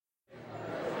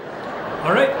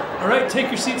right, take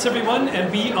your seats, everyone,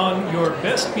 and be on your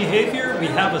best behavior. We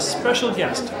have a special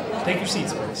guest. Take your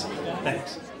seats, please.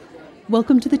 Thanks.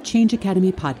 Welcome to the Change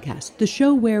Academy podcast, the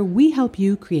show where we help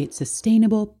you create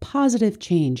sustainable, positive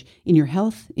change in your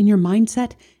health, in your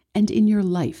mindset, and in your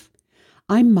life.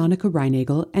 I'm Monica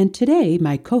Reinagel, and today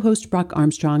my co-host Brock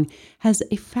Armstrong has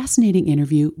a fascinating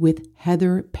interview with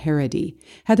Heather Parady.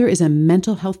 Heather is a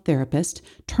mental health therapist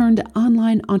turned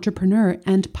online entrepreneur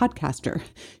and podcaster.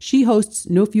 She hosts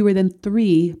no fewer than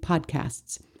 3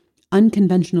 podcasts.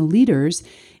 Unconventional Leaders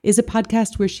is a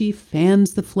podcast where she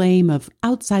fans the flame of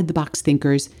outside-the-box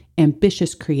thinkers,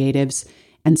 ambitious creatives,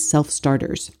 and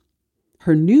self-starters.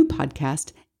 Her new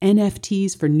podcast,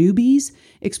 NFTs for Newbies,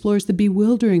 explores the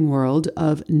bewildering world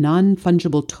of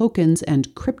non-fungible tokens and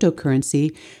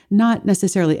cryptocurrency, not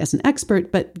necessarily as an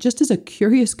expert, but just as a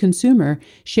curious consumer,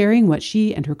 sharing what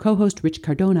she and her co-host Rich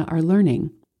Cardona are learning.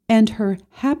 And her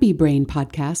Happy Brain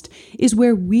podcast is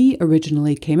where we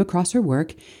originally came across her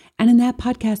work, and in that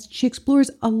podcast, she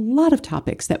explores a lot of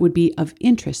topics that would be of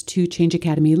interest to Change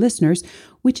Academy listeners,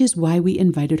 which is why we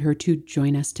invited her to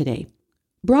join us today.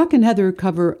 Brock and Heather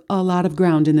cover a lot of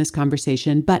ground in this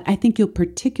conversation, but I think you'll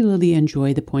particularly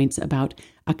enjoy the points about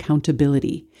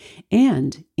accountability.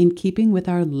 And in keeping with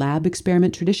our lab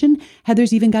experiment tradition,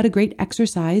 Heather's even got a great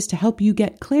exercise to help you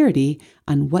get clarity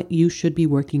on what you should be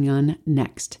working on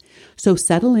next. So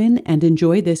settle in and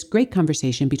enjoy this great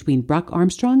conversation between Brock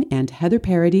Armstrong and Heather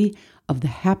Parady of the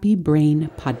Happy Brain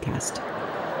podcast.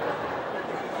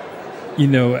 You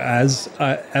know, as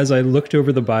I looked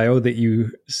over the bio that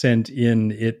you sent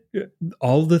in,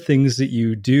 all the things that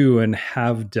you do and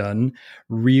have done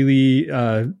really,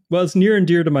 it's near and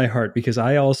dear to my heart because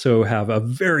I also have a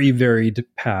very varied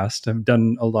past. I've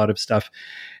done a lot of stuff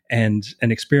and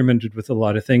experimented with a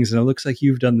lot of things. And it looks like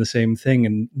you've done the same thing.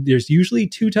 And there's usually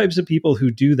 2 types of people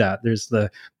who do that. There's the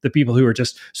people who are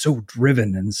just so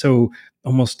driven and so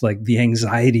almost like the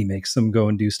anxiety makes them go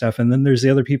and do stuff. And then there's the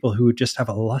other people who just have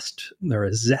a lust or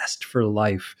a zest for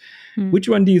life. Which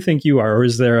one do you think you are? Or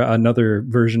is there another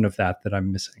version of that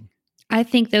I'm missing? I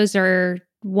think those are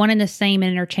one and the same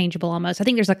and interchangeable almost. I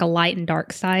think there's like a light and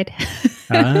dark side.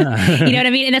 You know what I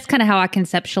mean? And that's kind of how I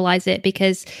conceptualize it,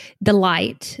 because the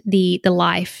light, the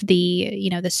life,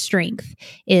 the strength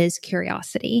is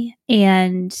curiosity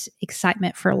and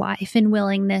excitement for life and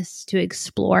willingness to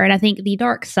explore. And I think the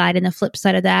dark side and the flip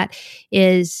side of that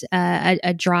is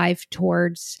a drive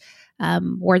towards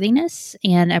worthiness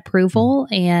and approval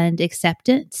and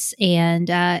acceptance and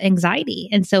anxiety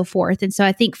and so forth. And so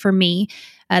I think for me,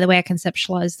 the way I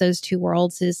conceptualize those 2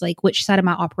 worlds is like, which side am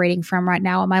I operating from right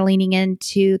now? Am I leaning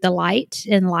into the light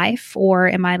in life, or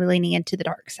am I leaning into the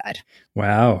dark side?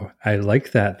 Wow. I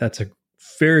like that. That's a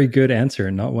very good answer.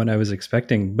 Not one I was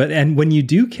expecting. And when you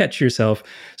do catch yourself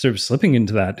sort of slipping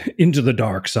into the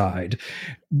dark side,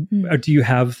 do you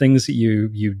have things that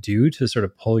you do to sort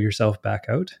of pull yourself back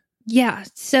out? Yeah.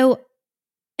 So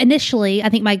initially, I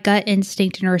think my gut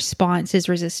instinct and response is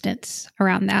resistance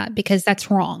around that, because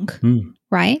that's wrong.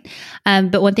 Right.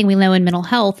 But one thing we know in mental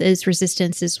health is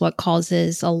resistance is what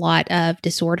causes a lot of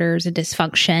disorders and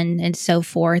dysfunction and so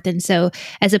forth. And so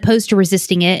as opposed to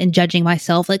resisting it and judging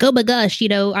myself like, oh my gosh,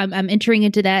 I'm entering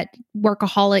into that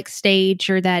workaholic stage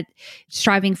or that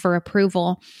striving for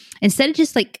approval, instead of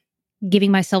just like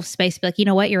giving myself space, be like, you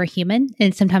know what, you're a human.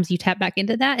 And sometimes you tap back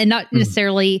into that and not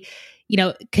necessarily,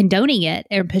 condoning it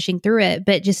or pushing through it,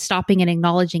 but just stopping and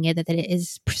acknowledging it, that it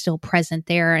is still present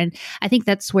there. And I think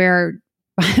that's where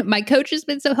my coach has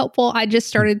been so helpful. I just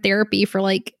started therapy for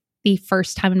like the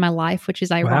first time in my life, which is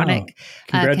ironic.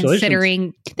 Wow.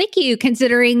 Congratulations.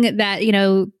 Considering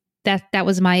that, that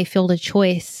was my field of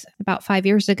choice about 5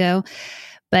 years ago.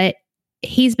 But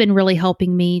he's been really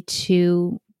helping me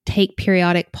to take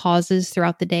periodic pauses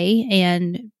throughout the day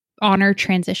and honor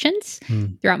transitions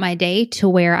throughout my day, to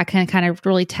where I can kind of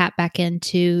really tap back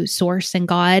into source and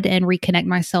God and reconnect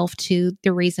myself to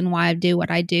the reason why I do what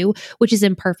I do, which is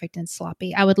imperfect and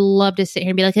sloppy. I would love to sit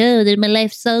here and be like, oh, my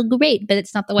life's so great, but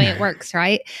it's not the way it works,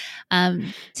 right? So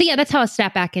yeah, that's how I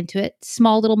snap back into it.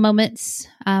 Small little moments,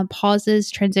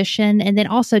 pauses, transition. And then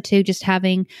also too, just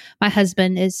having my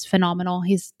husband is phenomenal.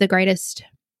 He's the greatest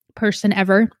person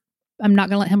ever. I'm not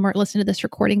going to let him listen to this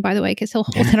recording, by the way, because he'll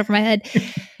hold it over my head.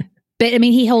 But I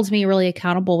mean, he holds me really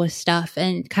accountable with stuff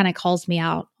and kind of calls me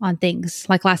out on things.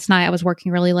 Like last night, I was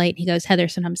working really late. And he goes, Heather,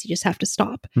 sometimes you just have to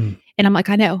stop. And I'm like,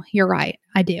 I know, you're right.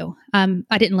 I do.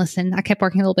 I didn't listen. I kept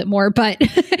working a little bit more, but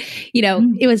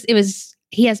it was,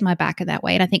 he has my back in that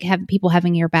way. And I think people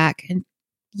having your back and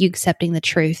you accepting the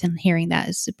truth and hearing that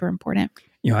is super important.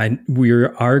 We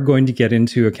are going to get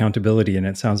into accountability, and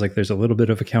it sounds like there's a little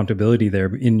bit of accountability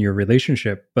there in your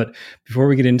relationship. But before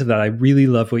we get into that, I really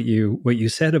love what you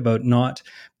said about not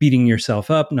beating yourself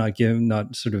up,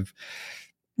 not sort of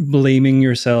blaming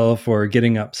yourself or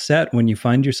getting upset when you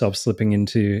find yourself slipping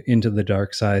into the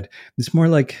dark side. It's more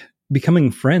like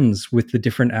becoming friends with the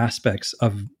different aspects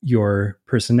of your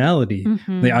personality.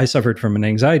 Mm-hmm. I suffered from an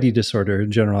anxiety disorder,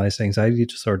 generalized anxiety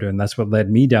disorder, and that's what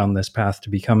led me down this path to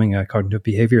becoming a cognitive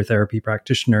behavior therapy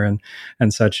practitioner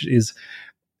and such is.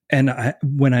 And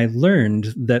when I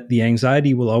learned that the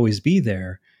anxiety will always be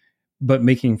there, but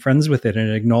making friends with it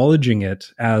and acknowledging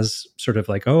it as sort of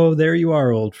like, oh, there you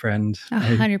are, old friend.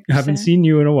 100%. I haven't seen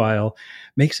you in a while,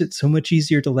 makes it so much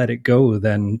easier to let it go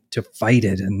than to fight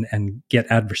it and get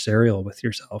adversarial with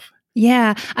yourself.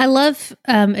 Yeah. I love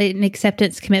in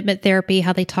acceptance commitment therapy,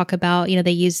 how they talk about,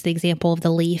 they use the example of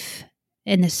the leaf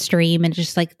in the stream, and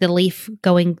just like the leaf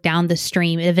going down the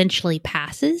stream, it eventually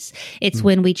passes. It's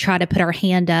when we try to put our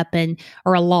hand up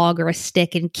or a log or a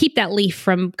stick and keep that leaf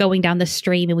from going down the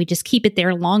stream, and we just keep it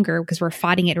there longer because we're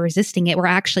fighting it or resisting it. We're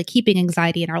actually keeping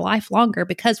anxiety in our life longer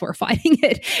because we're fighting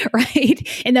it,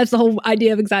 right? And that's the whole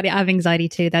idea of anxiety. I have anxiety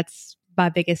too. That's my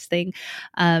biggest thing.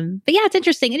 But yeah, it's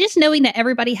interesting. And just knowing that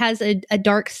everybody has a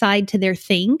dark side to their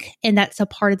thing, and that's a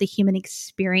part of the human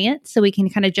experience. So we can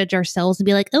kind of judge ourselves and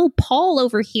be like, oh, Paul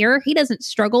over here, he doesn't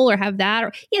struggle or have that.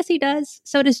 Or yes, he does.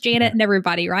 So does Janet and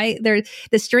everybody, right?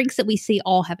 The strengths that we see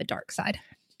all have a dark side.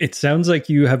 It sounds like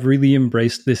you have really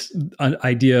embraced this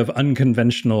idea of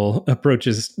unconventional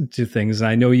approaches to things. And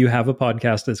I know you have a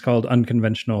podcast that's called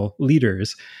Unconventional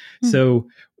Leaders. Mm-hmm. So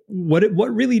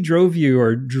what really drove you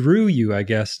or drew you, I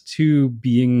guess, to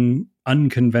being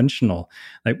unconventional?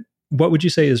 Like, what would you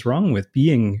say is wrong with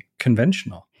being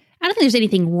conventional? I don't think there's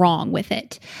anything wrong with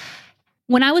it.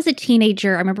 When I was a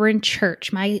teenager, I remember in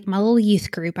church, my little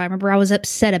youth group, I remember I was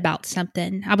upset about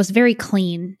something. I was very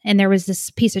clean, and there was this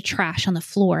piece of trash on the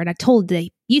floor. And I told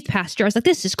the youth pastor, I was like,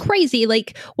 this is crazy.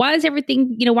 Like, why is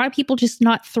everything, why do people just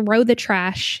not throw the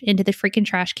trash into the freaking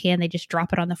trash can? They just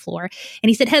drop it on the floor. And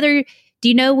he said, Heather, do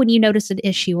you know when you notice an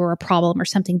issue or a problem or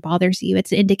something bothers you,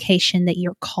 it's an indication that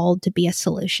you're called to be a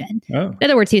solution. Oh. In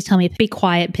other words, he was telling me, be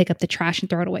quiet, pick up the trash and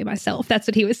throw it away myself. That's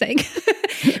what he was saying.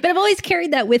 But I've always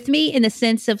carried that with me in the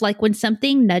sense of like when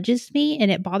something nudges me and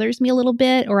it bothers me a little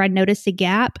bit, or I notice a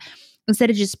gap,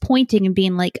 instead of just pointing and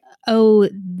being like, oh,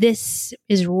 this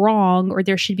is wrong, or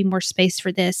there should be more space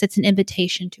for this, it's an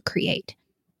invitation to create.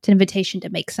 It's an invitation to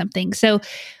make something. So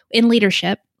in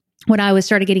leadership, when I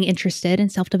started getting interested in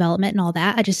self-development and all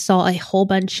that, I just saw a whole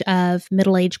bunch of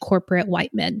middle-aged corporate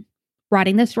white men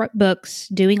writing those books,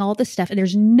 doing all this stuff. And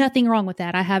there's nothing wrong with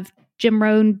that. I have Jim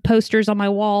Rohn posters on my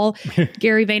wall,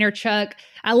 Gary Vaynerchuk.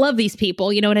 I love these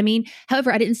people, you know what I mean?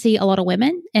 However, I didn't see a lot of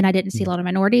women, and I didn't see a lot of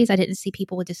minorities. I didn't see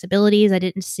people with disabilities. I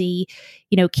didn't see,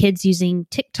 kids using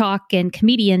TikTok and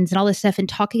comedians and all this stuff and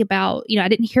talking about, I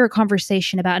didn't hear a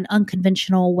conversation about an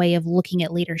unconventional way of looking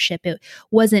at leadership. It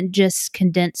wasn't just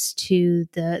condensed to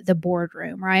the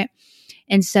boardroom, right?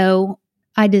 And so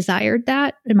I desired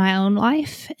that in my own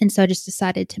life. And so I just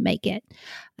decided to make it.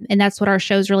 And that's what our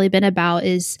show's really been about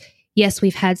is, yes,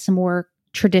 we've had some more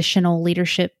traditional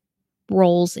leadership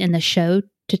roles in the show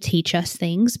to teach us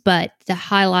things, but the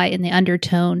highlight and the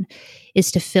undertone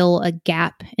is to fill a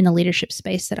gap in the leadership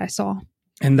space that I saw.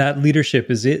 And that leadership,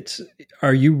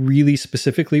 are you really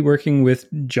specifically working with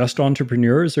just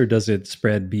entrepreneurs, or does it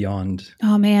spread beyond?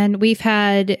 Oh man, we've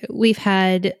had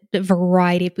a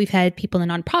variety. We've had people in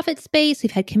the nonprofit space.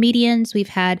 We've had comedians. We've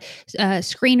had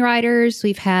screenwriters.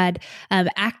 We've had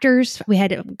actors. We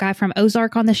had a guy from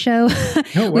Ozark on the show.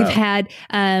 Oh, wow. We've had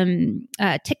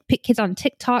kids on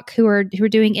TikTok who are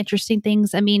doing interesting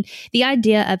things. I mean, the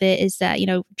idea of it is that,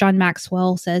 John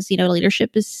Maxwell says,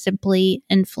 leadership is simply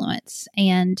influence.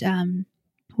 And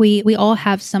we all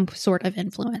have some sort of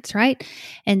influence, right?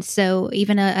 And so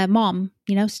even a mom,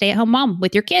 stay-at-home mom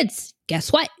with your kids,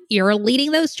 guess what? You're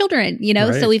leading those children,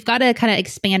 Right. So we've got to kind of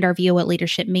expand our view of what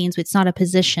leadership means. It's not a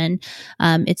position,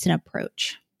 it's an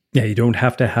approach. Yeah, you don't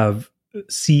have to have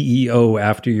CEO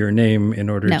after your name in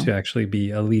order to actually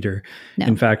be a leader. No.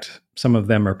 In fact, some of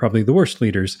them are probably the worst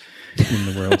leaders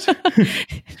in the world.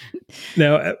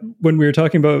 Now, when we were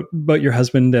talking about your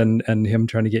husband and him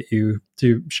trying to get you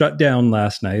to shut down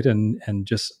last night and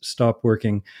just stop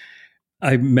working,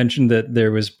 I mentioned that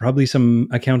there was probably some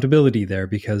accountability there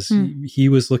because he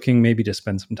was looking maybe to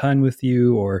spend some time with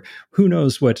you, or who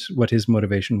knows what his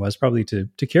motivation was, probably to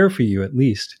care for you at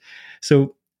least.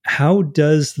 So how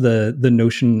does the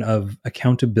notion of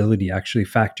accountability actually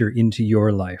factor into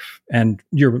your life and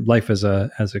your life as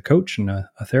a coach and a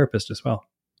therapist as well?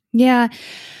 Yeah.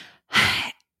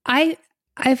 I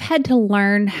I've had to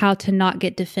learn how to not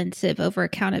get defensive over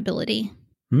accountability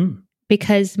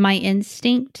because my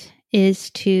instinct is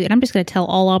to, and I'm just going to tell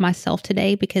all on myself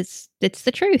today because it's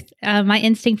the truth. My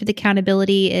instinct with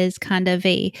accountability is kind of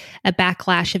a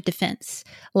backlash of defense.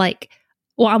 Like,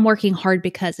 well, I'm working hard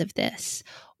because of this.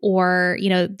 Or,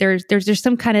 there's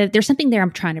something there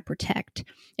I'm trying to protect.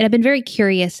 And I've been very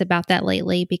curious about that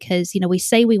lately because, we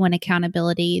say we want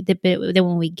accountability, but then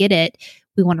when we get it,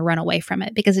 we want to run away from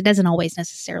it because it doesn't always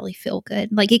necessarily feel good.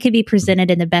 Like it could be presented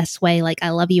in the best way. Like, I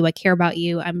love you. I care about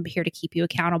you. I'm here to keep you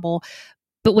accountable.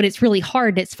 But when it's really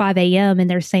hard, it's 5 a.m. and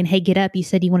they're saying, hey, get up. You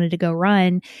said you wanted to go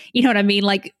run. You know what I mean?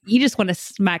 Like you just want to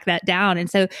smack that down. And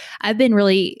so I've been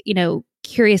really,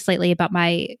 curious lately about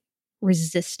my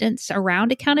resistance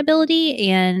around accountability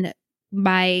and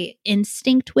my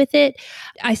instinct with it.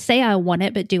 I say I want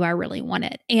it, but do I really want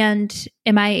it? And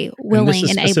am I willing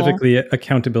and able? This is specifically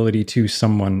accountability to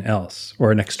someone else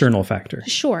or an external factor.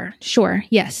 Sure.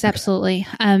 Yes, absolutely.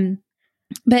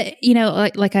 But,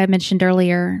 like I mentioned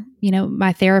earlier,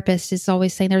 my therapist is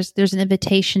always saying there's an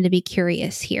invitation to be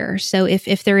curious here. So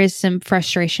if there is some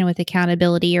frustration with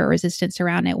accountability or resistance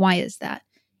around it, why is that?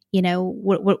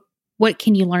 What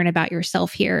can you learn about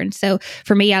yourself here? And so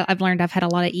for me, I've learned I've had a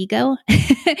lot of ego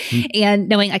and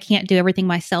knowing I can't do everything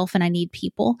myself and I need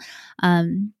people.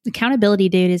 Accountability,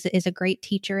 dude, is a great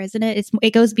teacher, isn't it?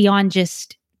 It goes beyond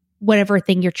just whatever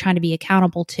thing you're trying to be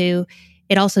accountable to.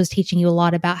 It also is teaching you a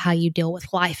lot about how you deal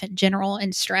with life in general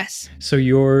and stress. So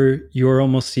you're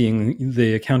almost seeing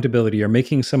the accountability or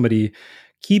making somebody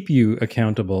keep you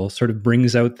accountable sort of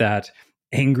brings out that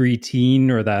angry teen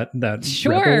or that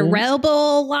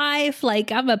rebel life.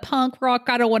 Like, I'm a punk rock.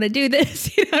 I don't want to do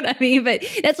this. You know what I mean? But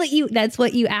that's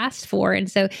what you asked for. And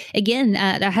so again,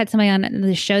 I had somebody on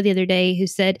the show the other day who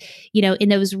said, in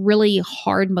those really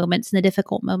hard moments and the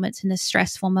difficult moments and the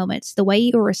stressful moments, the way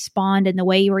you respond and the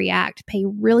way you react, pay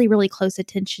really, really close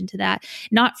attention to that.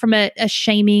 Not from a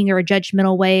shaming or a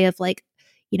judgmental way of like,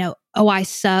 oh, I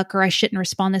suck or I shouldn't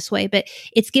respond this way. But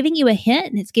it's giving you a hint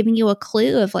and it's giving you a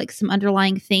clue of like some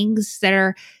underlying things that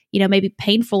are, maybe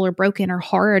painful or broken or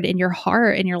hard in your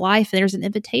heart and your life. There's an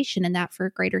invitation in that for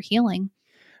greater healing.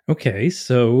 Okay.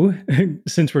 So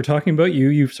since we're talking about you,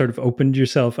 you've sort of opened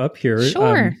yourself up here.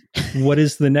 Sure. What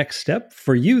is the next step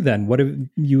for you then? What have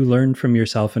you learned from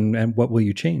yourself and what will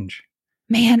you change?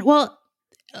 Man, well,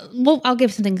 I'll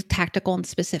give something tactical and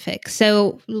specific.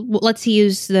 So let's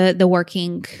use the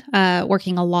working a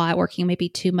lot, working maybe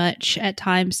too much at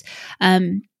times.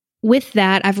 With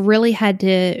that, I've really had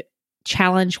to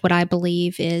challenge what I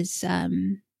believe is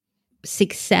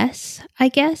success, I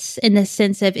guess, in the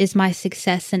sense of, is my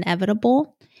success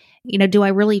inevitable? Do I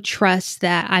really trust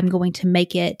that I'm going to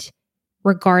make it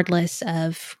regardless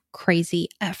of crazy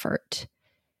effort?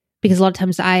 Because a lot of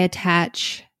times I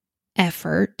attach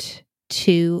effort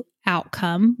to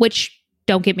outcome, which,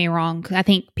 don't get me wrong, I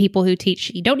think people who teach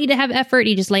you don't need to have effort,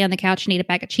 you just lay on the couch and eat a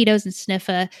bag of Cheetos and sniff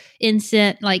a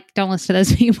incense, like, don't listen to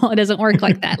those people. It doesn't work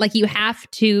like that. Like, you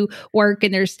have to work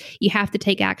and you have to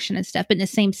take action and stuff. But in the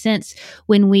same sense,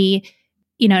 when we,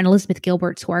 in Elizabeth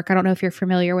Gilbert's work, I don't know if you're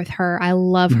familiar with her. I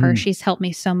love her. She's helped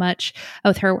me so much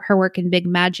with her work in Big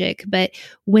Magic. But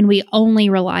when we only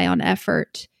rely on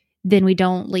effort, then we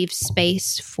don't leave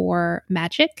space for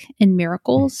magic and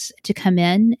miracles to come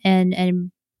in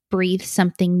and breathe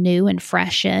something new and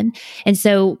fresh in. And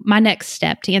so my next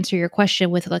step, to answer your question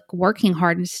with like working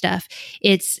hard and stuff,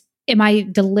 am I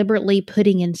deliberately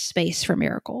putting in space for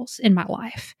miracles in my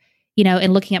life?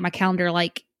 And looking at my calendar,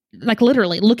 like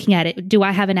literally looking at it. Do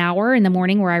I have an hour in the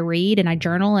morning where I read and I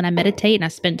journal and I meditate and I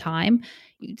spend time?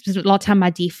 A lot of time my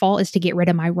default is to get rid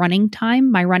of my running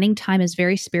time. My running time is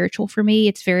very spiritual for me.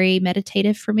 It's very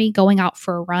meditative for me. Going out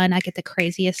for a run, I get the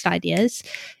craziest ideas.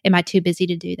 Am I too busy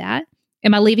to do that?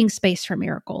 Am I leaving space for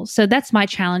miracles? So that's my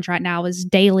challenge right now, is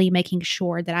daily making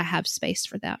sure that I have space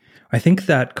for that. I think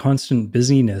that constant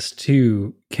busyness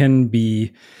too can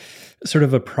be sort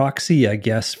of a proxy, I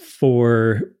guess,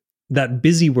 for that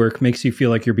busy work makes you feel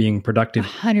like you're being productive.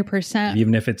 100%.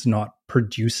 Even if it's not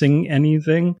producing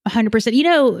anything.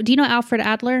 100%. Do you know Alfred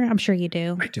Adler? I'm sure you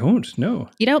do. I don't know.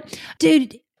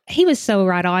 Dude, he was so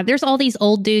right on. There's all these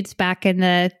old dudes back in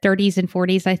the 30s and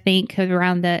 40s, I think,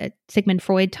 around the Sigmund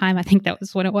Freud time. I think that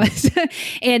was when it was.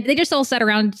 And they just all sat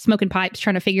around smoking pipes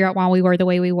trying to figure out why we were the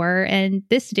way we were. And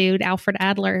this dude, Alfred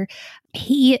Adler,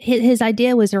 his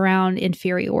idea was around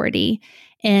inferiority,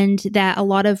 and that a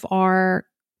lot of our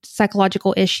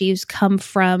psychological issues come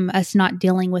from us not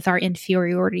dealing with our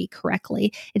inferiority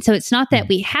correctly. And so it's not that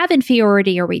we have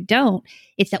inferiority or we don't,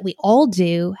 it's that we all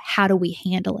do. How do we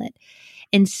handle it?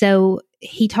 And so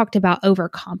he talked about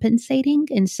overcompensating.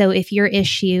 And so if your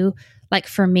issue, like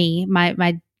for me,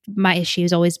 my issue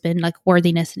has always been like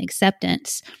worthiness and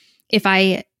acceptance. If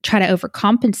I try to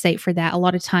overcompensate for that, a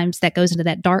lot of times that goes into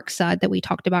that dark side that we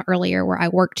talked about earlier, where I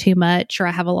work too much or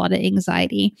I have a lot of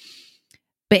anxiety.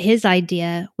 But his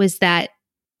idea was that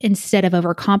instead of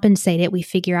overcompensate it, we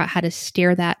figure out how to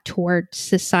steer that towards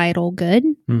societal good,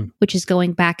 which is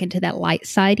going back into that light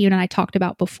side you and I talked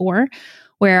about before,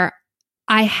 where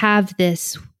I have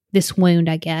this wound,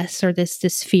 I guess, or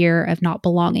this fear of not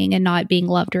belonging and not being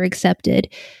loved or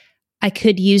accepted. I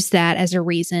could use that as a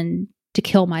reason to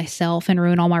kill myself and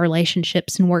ruin all my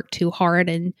relationships and work too hard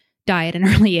and die at an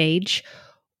early age.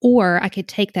 Or I could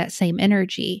take that same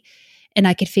energy and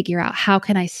I could figure out, how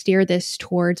can I steer this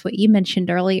towards what you mentioned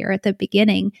earlier at the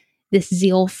beginning, this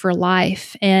zeal for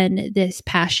life and this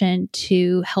passion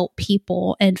to help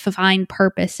people and find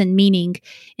purpose and meaning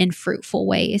in fruitful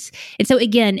ways. And so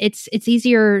again, it's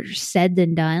easier said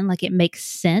than done. Like, it makes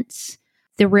sense.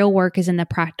 The real work is in the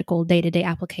practical day-to-day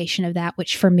application of that,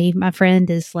 which for me, my friend,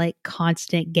 is like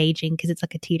constant gauging, because it's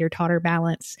like a teeter-totter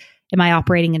balance. Am I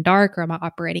operating in dark or am I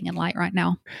operating in light right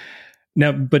now?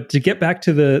 Now, but to get back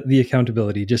to the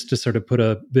accountability, just to sort of put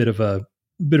a bit of a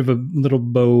little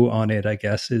bow on it, I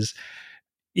guess, is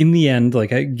in the end,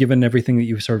 like, given everything that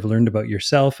you've sort of learned about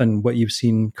yourself and what you've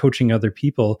seen coaching other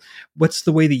people, what's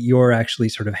the way that you're actually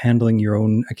sort of handling your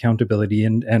own accountability?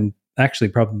 And actually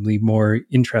probably more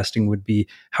interesting would be,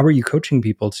 how are you coaching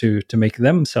people to make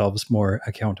themselves more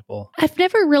accountable? I've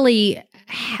never really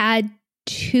had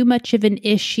too much of an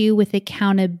issue with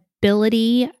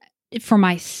accountability for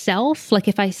myself. Like,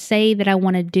 if I say that I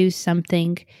want to do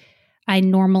something, I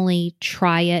normally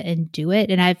try it and do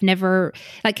it. And I've never,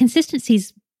 like,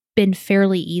 consistency's been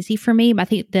fairly easy for me. I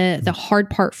think the hard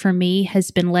part for me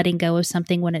has been letting go of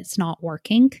something when it's not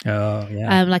working. Oh,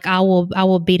 yeah. Like, I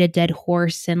will beat a dead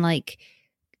horse and like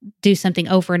do something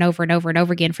over and over and over and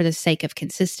over again for the sake of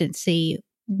consistency,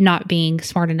 not being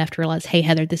smart enough to realize, hey,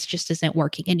 Heather, this just isn't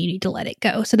working and you need to let it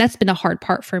go. So that's been the hard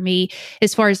part for me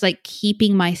as far as like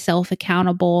keeping myself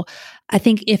accountable. I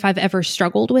think if I've ever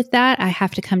struggled with that, I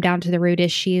have to come down to the root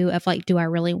issue of like, do I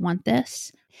really want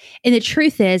this? And the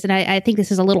truth is, and I think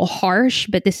this is a little harsh,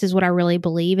 but this is what I really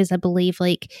believe, is I believe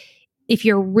like, if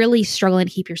you're really struggling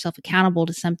to keep yourself accountable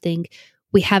to something,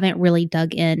 we haven't really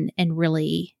dug in and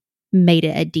really made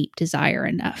it a deep desire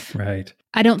enough. Right.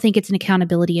 I don't think it's an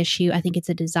accountability issue. I think it's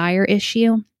a desire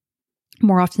issue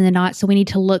more often than not. So we need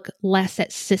to look less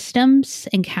at systems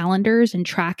and calendars and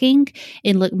tracking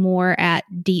and look more at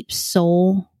deep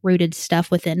soul rooted stuff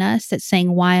within us that's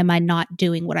saying, why am I not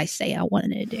doing what I say I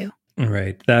wanted to do?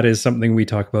 Right. That is something we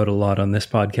talk about a lot on this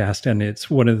podcast. And it's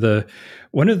one of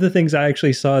the things I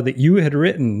actually saw that you had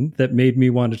written that made me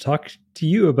want to talk to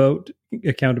you about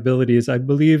accountability is, I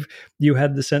believe you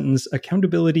had the sentence,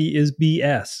 accountability is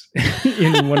BS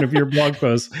in one of your blog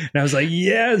posts. And I was like,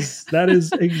 yes, that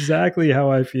is exactly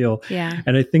how I feel. Yeah.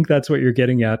 And I think that's what you're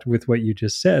getting at with what you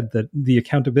just said, that the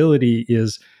accountability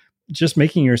is just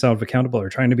making yourself accountable or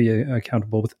trying to be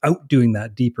accountable without doing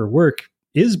that deeper work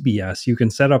is BS. You can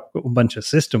set up a bunch of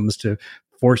systems to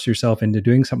force yourself into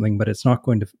doing something, but it's not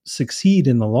going to succeed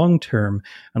in the long term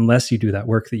unless you do that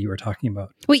work that you were talking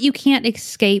about. Well, you can't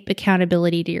escape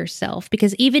accountability to yourself,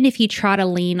 because even if you try to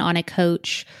lean on a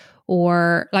coach,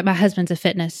 or like my husband's a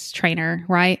fitness trainer,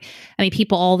 right? I mean,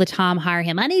 people all the time hire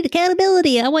him. I need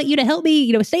accountability. I want you to help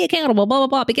me, stay accountable, blah, blah,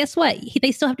 blah. But guess what?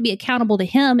 They still have to be accountable to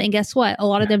him. And guess what? A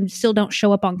lot of them still don't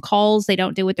show up on calls. They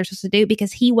don't do what they're supposed to do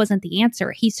because he wasn't the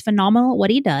answer. He's phenomenal at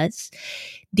what he does.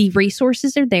 The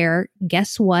resources are there.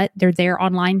 Guess what? They're there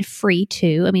online free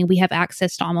too. I mean, we have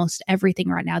access to almost everything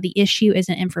right now. The issue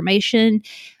isn't information.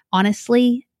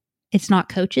 Honestly, it's not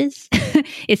coaches.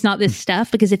 It's not this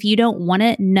stuff, because if you don't want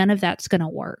it, none of that's going to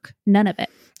work. None of it.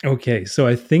 Okay. So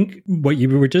I think what you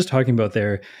were just talking about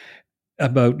there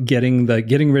about getting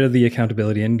rid of the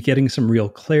accountability and getting some real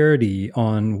clarity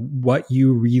on what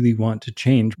you really want to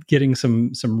change, getting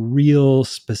some real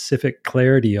specific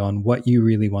clarity on what you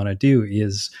really want to do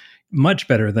is much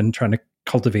better than trying to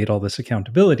cultivate all this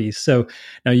accountability. So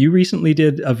now you recently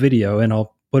did a video, and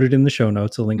I'll put it in the show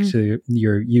notes, a link to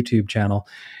your YouTube channel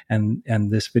and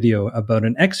this video about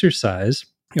an exercise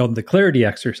called the Clarity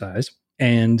Exercise.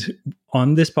 And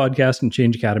on this podcast and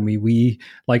Change Academy, we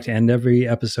like to end every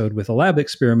episode with a lab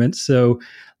experiment. So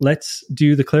let's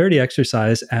do the Clarity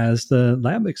Exercise as the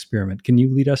lab experiment. Can you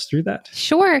lead us through that?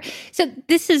 Sure. So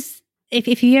this is,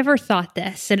 if you ever thought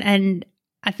this, and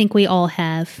I think we all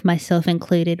have, myself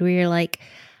included, where you're like,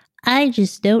 I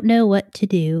just don't know what to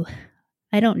do.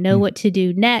 I don't know what to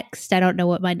do next. I don't know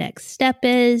what my next step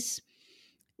is.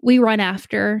 We run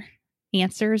after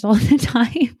answers all the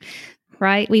time.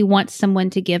 right? We want someone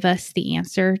to give us the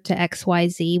answer to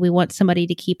XYZ. We want somebody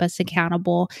to keep us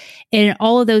accountable. And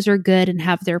all of those are good and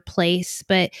have their place.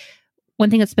 But one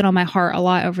thing that's been on my heart a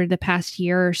lot over the past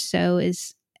year or so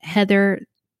is, Heather,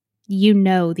 you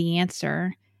know the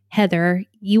answer. Heather,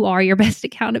 you are your best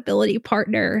accountability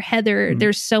partner. Heather,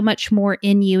 there's so much more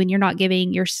in you, and you're not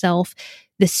giving yourself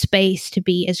the space to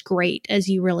be as great as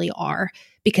you really are,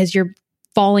 because you're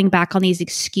falling back on these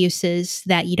excuses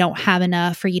that you don't have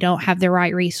enough, or you don't have the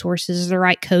right resources, or the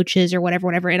right coaches, or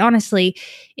whatever. And honestly,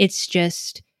 it's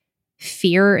just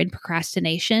fear and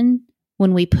procrastination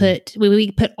when we put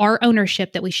our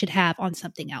ownership that we should have on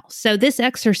something else. So this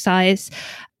exercise,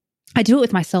 I do it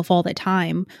with myself all the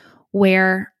time,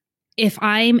 where if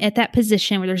I'm at that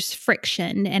position where there's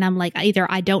friction and I'm like, either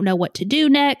I don't know what to do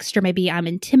next, or maybe I'm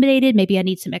intimidated, maybe I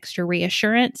need some extra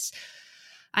reassurance,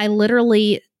 I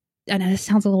literally, I know this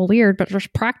sounds a little weird, but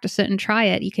just practice it and try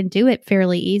it. You can do it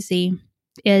fairly easy.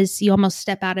 Is you almost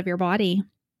step out of your body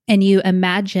and you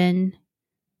imagine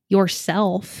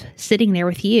yourself sitting there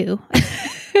with you.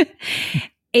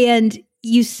 And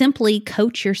you simply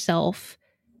coach yourself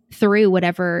through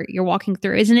whatever you're walking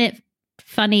through. Isn't it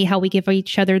funny how we give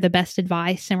each other the best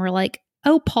advice and we're like,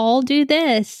 oh, Paul, do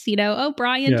this, oh,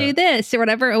 Brian, do this, or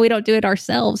whatever. And we don't do it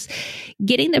ourselves.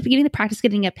 Getting the practice,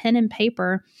 getting a pen and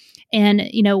paper, and,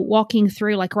 walking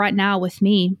through, like right now with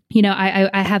me, I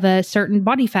have a certain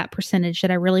body fat percentage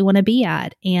that I really want to be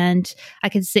at. And I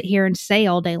can sit here and say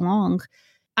all day long,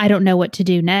 I don't know what to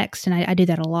do next. And I do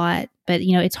that a lot. But,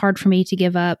 it's hard for me to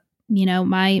give up,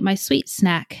 my sweet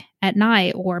snack at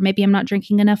night, or maybe I'm not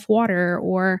drinking enough water,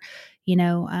 or, maybe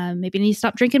I need to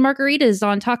stop drinking margaritas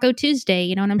on Taco Tuesday.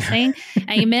 You know what I'm saying?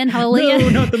 Amen. Hallelujah. No,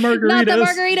 not the margaritas. Not the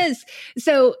margaritas.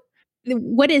 So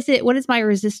what is it? What is my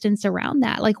resistance around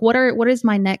that? Like, what is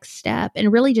my next step?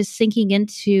 And really just sinking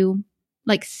into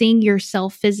like seeing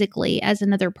yourself physically as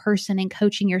another person and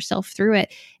coaching yourself through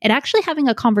it, and actually having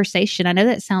a conversation. I know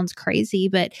that sounds crazy,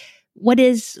 but what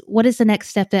is the next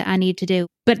step that I need to do?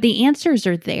 But the answers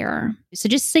are there. So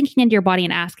just sinking into your body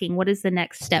and asking, what is the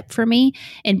next step for me?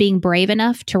 And being brave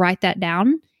enough to write that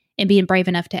down and being brave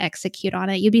enough to execute on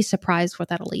it. You'd be surprised what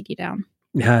that'll lead you down.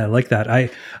 Yeah, I like that. I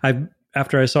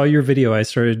after I saw your video, I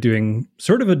started doing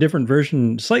sort of a different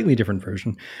version, slightly different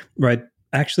version, where I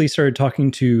actually started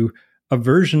talking to a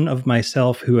version of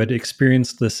myself who had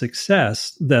experienced the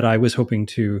success that I was hoping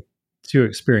to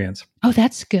experience. Oh,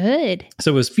 that's good.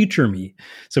 So it was future me.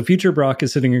 So future Brock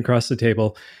is sitting across the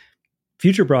table.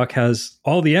 Future Brock has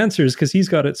all the answers because he's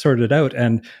got it sorted out.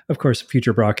 And of course,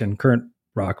 future Brock and current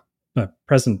Brock,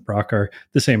 present Brock are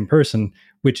the same person,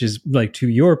 which is like, to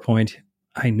your point,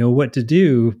 I know what to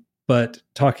do. But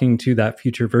talking to that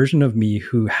future version of me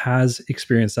who has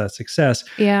experienced that success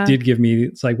did give me,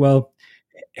 it's like, well,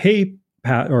 hey,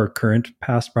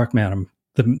 past Brock, man,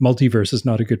 the multiverse is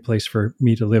not a good place for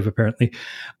me to live, apparently.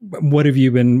 What have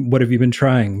you been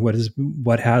trying? What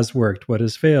has worked? What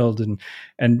has failed?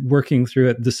 And working through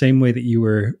it the same way that you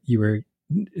were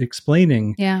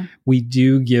explaining. Yeah. We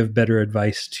do give better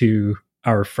advice to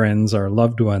our friends, our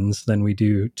loved ones, than we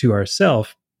do to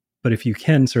ourselves. But if you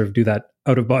can sort of do that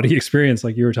out of body experience,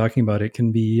 like you were talking about, it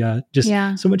can be just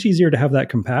so much easier to have that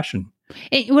compassion.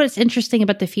 What's interesting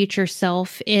about the future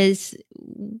self is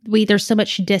there's so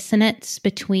much dissonance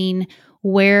between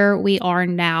where we are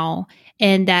now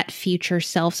and that future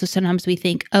self. So sometimes we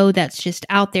think, oh, that's just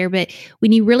out there. But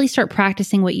when you really start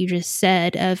practicing what you just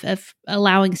said of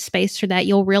allowing space for that,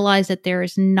 you'll realize that there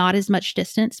is not as much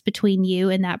distance between you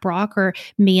and that Brock, or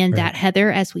me and that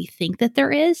Heather, as we think that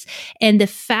there is. And the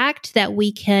fact that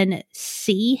we can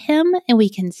see him and we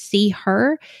can see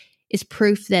her is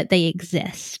proof that they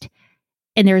exist.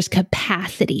 And there's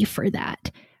capacity for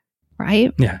that,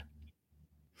 right? Yeah.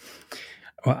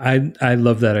 Well, I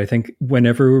love that. I think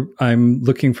whenever I'm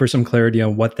looking for some clarity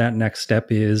on what that next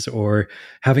step is, or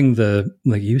having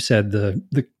like you said, the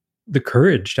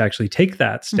courage to actually take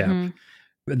that step,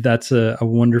 that's a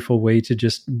wonderful way to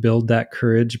just build that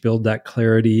courage, build that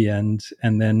clarity. And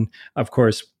then, of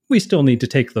course, we still need to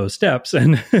take those steps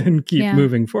and keep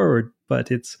moving forward. But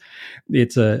it's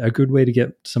a good way to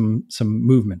get some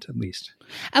movement, at least.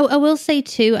 I will say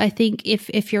too, I think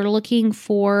if you're looking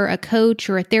for a coach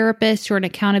or a therapist or an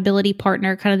accountability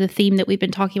partner, kind of the theme that we've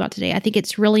been talking about today, I think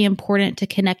it's really important to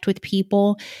connect with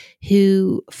people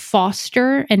who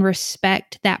foster and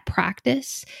respect that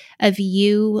practice of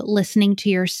you listening to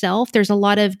yourself. There's a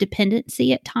lot of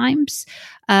dependency at times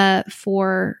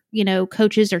for,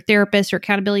 coaches or therapists or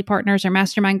accountability partners or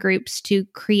mastermind groups to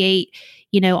create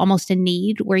almost a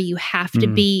need where you have to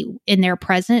be in their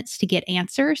presence to get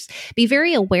answers. Be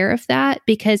very aware of that,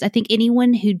 because I think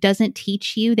anyone who doesn't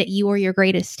teach you that you are your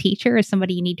greatest teacher is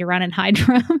somebody you need to run and hide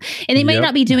from. And they may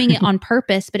not be doing it on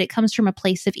purpose, but it comes from a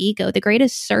place of ego. The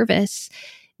greatest service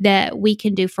that we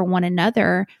can do for one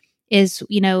another is,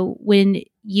 when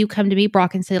you come to me,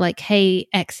 Brock, and say like, hey,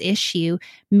 X issue,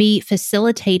 me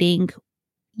facilitating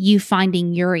you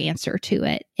finding your answer to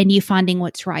it and you finding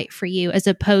what's right for you, as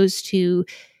opposed to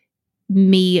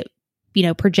me,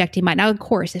 projecting mine. Now, of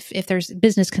course, if there's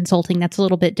business consulting, that's a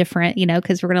little bit different,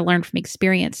 because we're going to learn from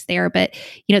experience there. But,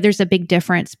 there's a big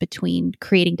difference between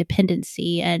creating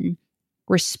dependency and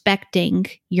respecting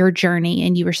your journey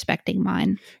and you respecting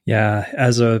mine. Yeah.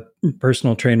 As a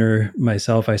personal trainer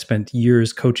myself, I spent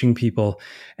years coaching people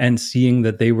and seeing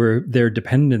that their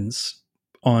dependence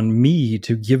on me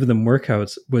to give them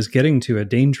workouts was getting to a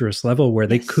dangerous level where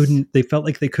they felt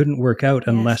like they couldn't work out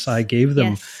unless I gave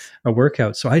them a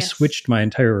workout. So I switched my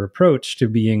entire approach to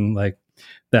being like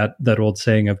that old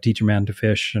saying of teach a man to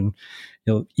fish and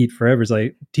you'll eat forever. It's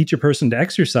like, teach a person to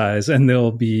exercise and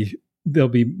they'll be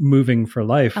moving for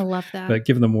life. I love that. But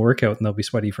give them a workout and they'll be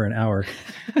sweaty for an hour.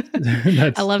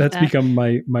 That's become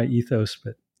my ethos.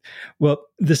 But well,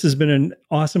 this has been an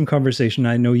awesome conversation.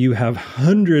 I know you have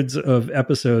hundreds of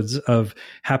episodes of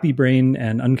Happy Brain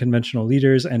and Unconventional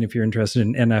Leaders. And if you're interested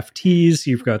in NFTs,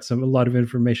 you've got a lot of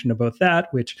information about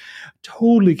that, which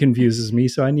totally confuses me.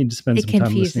 So I need to spend some time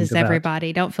listening to that. It confuses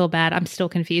everybody. Don't feel bad. I'm still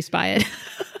confused by it.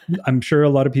 I'm sure a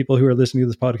lot of people who are listening to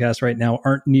this podcast right now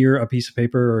aren't near a piece of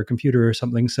paper or a computer or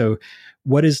something. So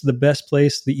what is the best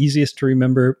place, the easiest to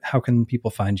remember? How can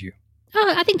people find you?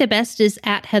 I think the best is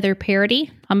at Heather Parady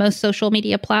on most social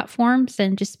media platforms,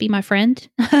 and just be my friend.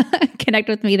 Connect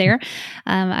with me there.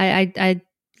 I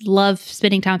love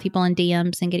spending time with people in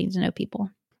DMs and getting to know people.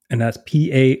 And that's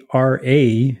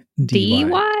Parady.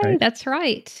 Right? That's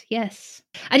right. Yes.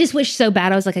 I just wish so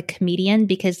bad I was like a comedian,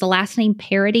 because the last name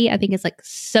Parody, I think, is like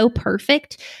so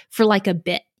perfect for like a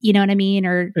bit, you know what I mean?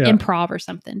 Or improv or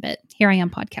something. But here I am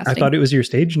podcasting. I thought it was your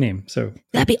stage name. So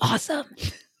that'd be awesome.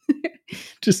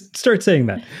 Just start saying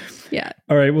that. Yeah.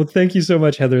 All right. Well, thank you so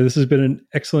much, Heather. This has been an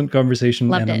excellent conversation.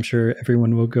 Loved it. I'm sure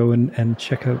everyone will go and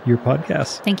check out your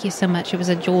podcast. Thank you so much. It was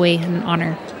a joy and an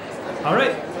honor. All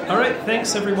right.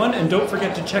 Thanks, everyone. And don't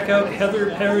forget to check out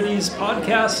Heather Parady's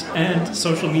podcast and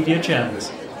social media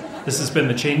channels. This has been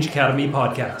the Change Academy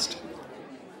podcast.